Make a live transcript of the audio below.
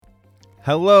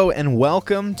Hello and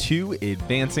welcome to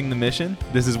Advancing the Mission.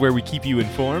 This is where we keep you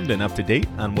informed and up to date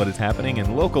on what is happening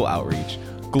in local outreach,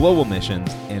 global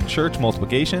missions, and church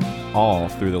multiplication, all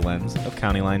through the lens of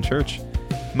County Line Church.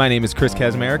 My name is Chris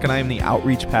Kazmarek, and I am the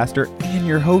outreach pastor and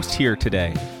your host here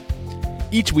today.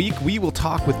 Each week, we will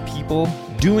talk with people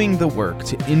doing the work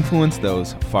to influence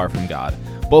those far from God,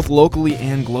 both locally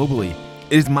and globally.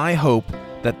 It is my hope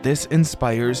that this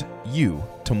inspires you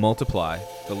to multiply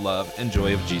the love and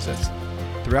joy of Jesus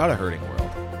throughout a hurting world,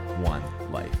 one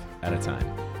life at a time.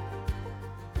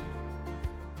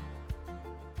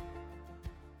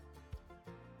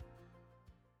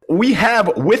 We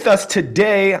have with us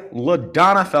today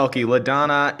LaDonna Felke.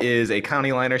 LaDonna is a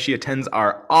county liner. She attends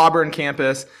our Auburn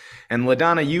campus. And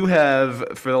LaDonna, you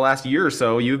have, for the last year or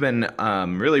so, you've been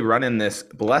really running this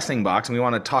blessing box. And we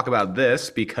want to talk about this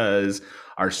because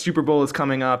our Super Bowl is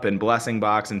coming up, and Blessing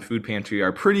Box and Food Pantry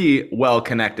are pretty well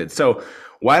connected. So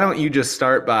why don't you just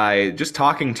start by just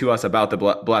talking to us about the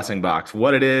Blessing Box,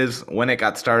 what it is, when it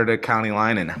got started at County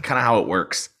Line, and kind of how it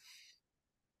works.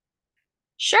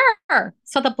 Sure.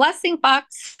 So the Blessing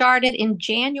Box started in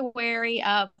January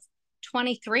of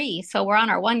 23. So we're on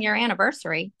our 1-year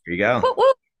anniversary. Here you go. Whoop,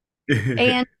 whoop.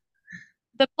 And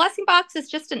the Blessing Box is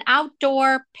just an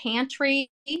outdoor pantry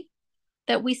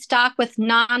that we stock with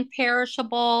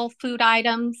non-perishable food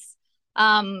items.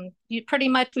 We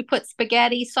put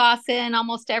spaghetti sauce in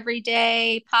almost every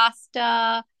day,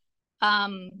 pasta, a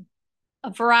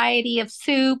variety of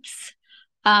soups,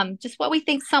 just what we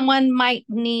think someone might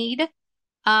need,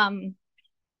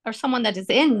 or someone that is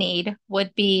in need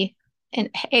would be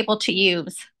able to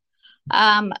use.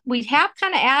 We have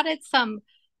kind of added some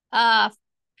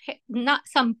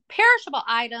perishable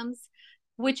items,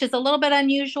 which is a little bit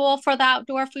unusual for the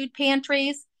outdoor food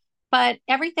pantries, but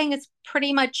everything is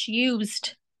pretty much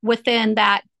used within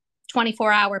that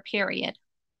 24-hour period.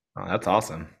 Oh, that's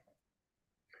awesome.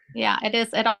 Yeah, it is.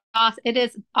 It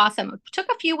is awesome. It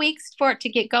took a few weeks for it to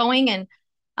get going, and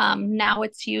now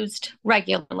it's used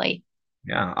regularly.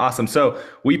 Yeah, awesome. So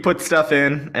we put stuff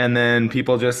in, and then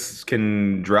people just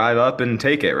can drive up and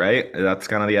take it, right? That's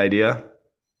kind of the idea.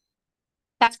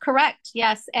 That's correct.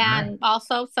 Yes. And Right.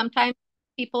 also sometimes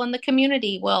people in the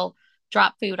community will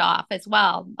drop food off as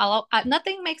well.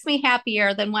 Nothing makes me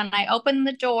happier than when I open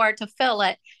the door to fill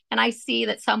it and I see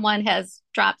that someone has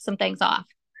dropped some things off.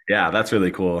 Yeah, that's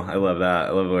really cool. I love that. I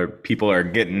love where people are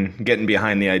getting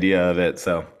behind the idea of it.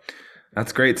 So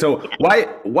that's great. So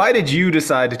why did you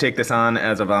decide to take this on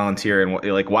as a volunteer,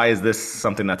 and why is this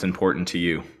something that's important to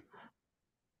you?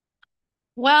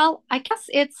 Well, I guess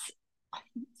it's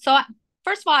so.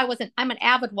 First of all, I'm an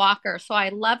avid walker, so I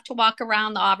love to walk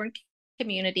around the Auburn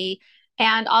community,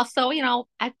 and also,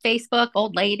 at Facebook,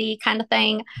 old lady kind of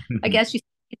thing. I guess you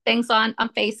see things on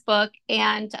Facebook,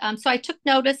 and so I took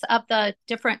notice of the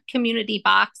different community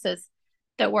boxes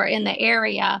that were in the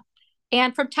area,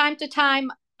 and from time to time,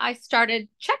 I started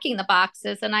checking the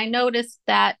boxes, and I noticed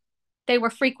that they were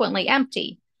frequently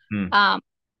empty. Hmm.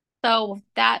 So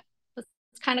that was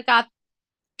kind of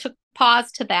took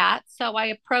pause to that. So I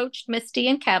approached Misty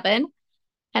and Kevin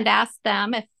and asked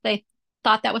them if they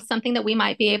thought that was something that we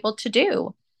might be able to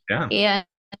do. Yeah, And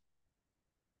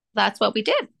that's what we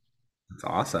did. that's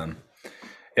awesome.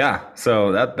 Yeah,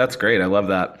 so that's great. I love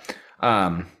that.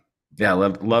 Yeah,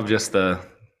 love just the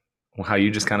how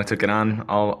you just kind of took it on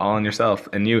all on yourself.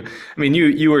 And you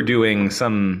were doing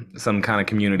some kind of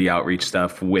community outreach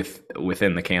stuff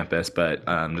within the campus, but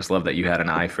just love that you had an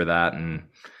eye for that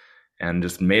and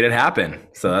just made it happen.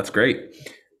 So that's great.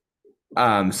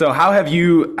 So how have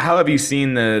you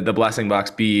seen the Blessing Box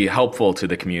be helpful to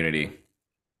the community?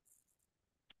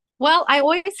 Well, I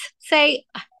always say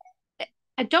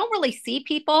I don't really see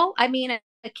people. I mean,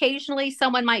 occasionally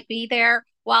someone might be there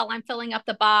while I'm filling up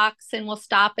the box and we'll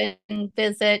stop and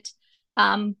visit.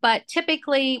 But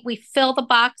typically we fill the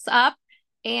box up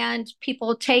and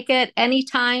people take it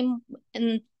anytime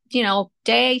in,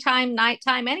 daytime,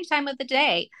 nighttime, any time of the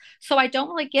day. So I don't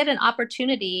really get an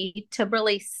opportunity to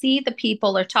really see the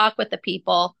people or talk with the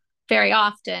people very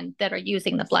often that are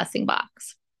using the Blessing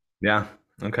Box. Yeah.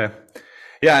 Okay.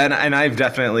 Yeah, and I've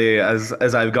definitely, as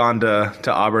I've gone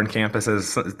to Auburn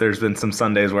campuses, there's been some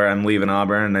Sundays where I'm leaving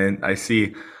Auburn and I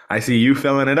see you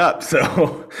filling it up.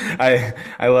 So I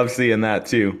love seeing that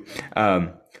too.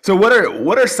 So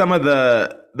what are some of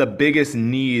the biggest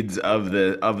needs of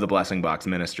the Blessing Box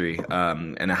ministry,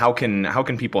 and how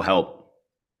can people help?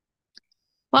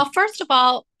 Well, first of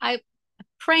all, I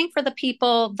praying for the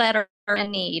people that are in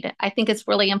need. I think it's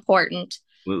really important.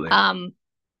 Absolutely.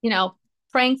 You know,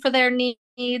 praying for their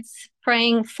needs,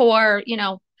 praying for,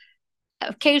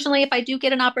 occasionally if I do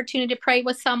get an opportunity to pray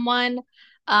with someone,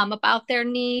 about their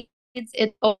needs.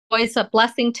 It's always a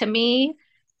blessing to me.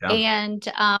 Yeah. And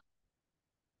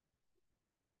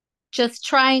just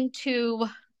trying to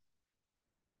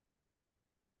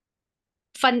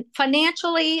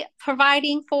financially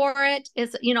providing for it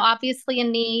is, obviously a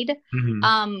need. Hmm.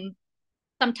 Um,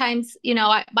 Sometimes,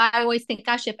 I always think,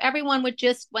 gosh, if everyone would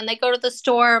just, when they go to the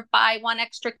store, buy one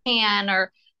extra can,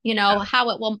 or, Yeah. how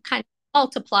it will kind of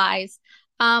multiplies.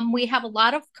 We have a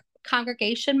lot of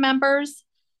congregation members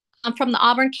from the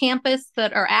Auburn campus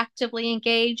that are actively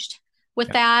engaged with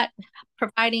Yeah. that,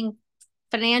 providing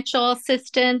financial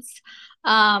assistance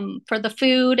for the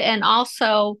food and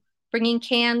also bringing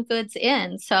canned goods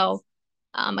in. So,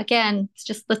 again, it's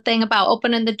just the thing about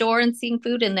opening the door and seeing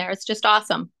food in there. It's just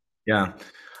awesome. Yeah.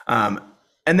 Um,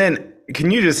 and then can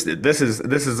you just, this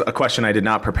is a question I did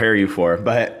not prepare you for,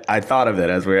 but I thought of it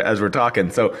as we're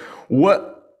talking. So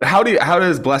how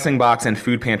does Blessing Box and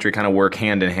Food Pantry kind of work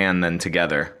hand in hand then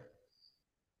together?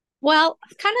 Well,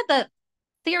 kind of the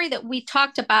theory that we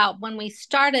talked about when we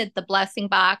started the Blessing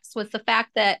Box was the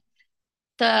fact that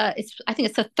I think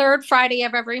it's the third Friday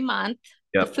of every month,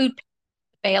 the Yep. food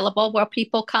available where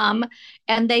people come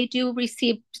and they do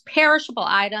receive perishable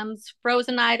items,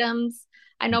 frozen items.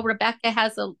 I know Rebecca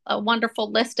has a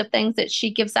wonderful list of things that she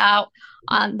gives out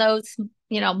on those,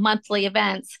 monthly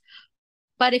events.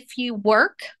 But if you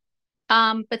work,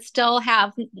 but still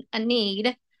have a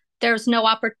need, there's no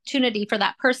opportunity for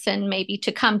that person maybe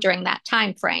to come during that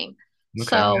time frame. Okay.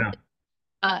 So,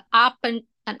 Yeah.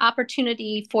 an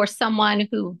opportunity for someone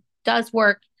who does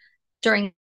work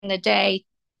during the day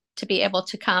to be able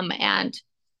to come and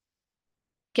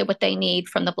get what they need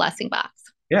from the blessing box.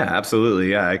 Yeah,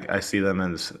 absolutely. Yeah, I see them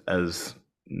as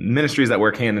ministries that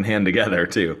work hand in hand together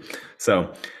too. So,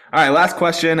 all right, last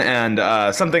question,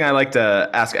 and something I like to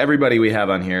ask everybody we have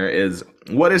on here is,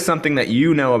 what is something that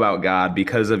you know about God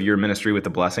because of your ministry with the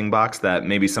Blessing Box that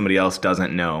maybe somebody else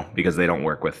doesn't know because they don't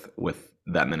work with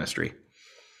that ministry?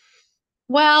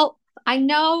 Well, I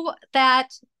know that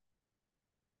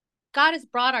God has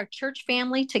brought our church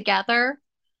family together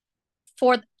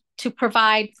for to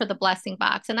provide for the blessing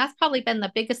box, and that's probably been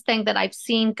the biggest thing that I've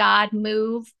seen God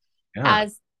move Yeah.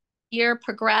 as year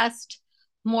progressed.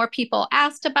 More people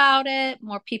asked about it,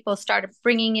 more people started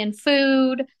bringing in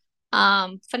food,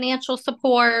 financial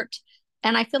support,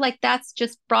 and I feel like that's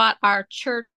just brought our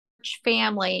church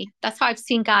family. That's how I've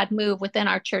seen God move within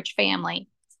our church family.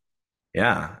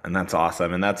 Yeah, and that's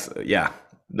awesome. And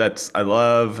I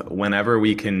love whenever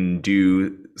we can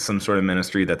do some sort of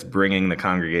ministry that's bringing the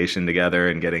congregation together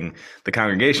and getting the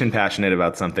congregation passionate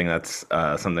about something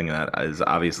something that is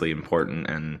obviously important.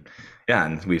 And yeah,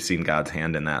 and we've seen God's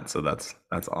hand in that. So that's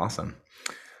awesome.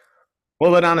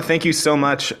 Well, LaDonna, thank you so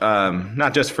much,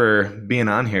 not just for being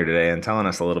on here today and telling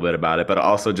us a little bit about it, but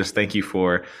also just thank you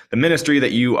for the ministry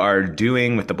that you are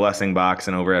doing with the Blessing Box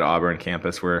and over at Auburn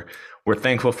Campus. We're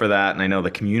thankful for that, and I know the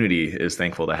community is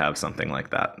thankful to have something like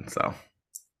that. So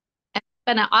It's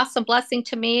been an awesome blessing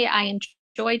to me. I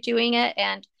enjoy doing it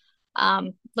and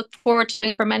look forward to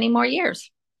it for many more years.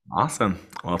 awesome.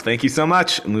 Well, thank you so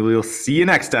much, and we will see you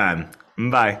next time.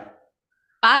 Bye.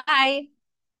 Bye.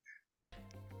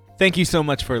 Thank you so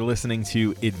much for listening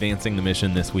to Advancing the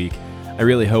Mission this week. I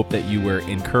really hope that you were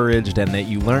encouraged and that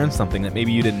you learned something that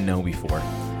maybe you didn't know before.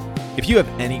 If you have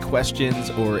any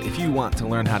questions, or if you want to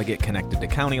learn how to get connected to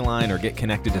County Line or get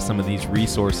connected to some of these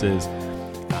resources,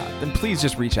 then please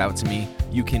just reach out to me.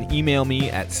 You can email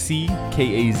me at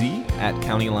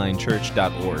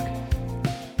ckaz@countylinechurch.org.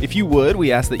 If you would,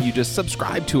 we ask that you just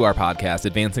subscribe to our podcast,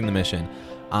 Advancing the Mission,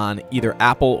 on either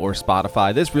Apple or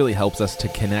Spotify. This really helps us to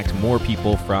connect more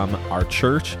people from our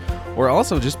church, or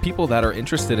also just people that are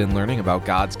interested in learning about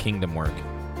God's kingdom work.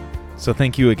 So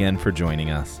thank you again for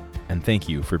joining us, and thank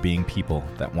you for being people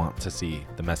that want to see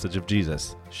the message of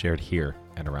Jesus shared here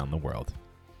and around the world.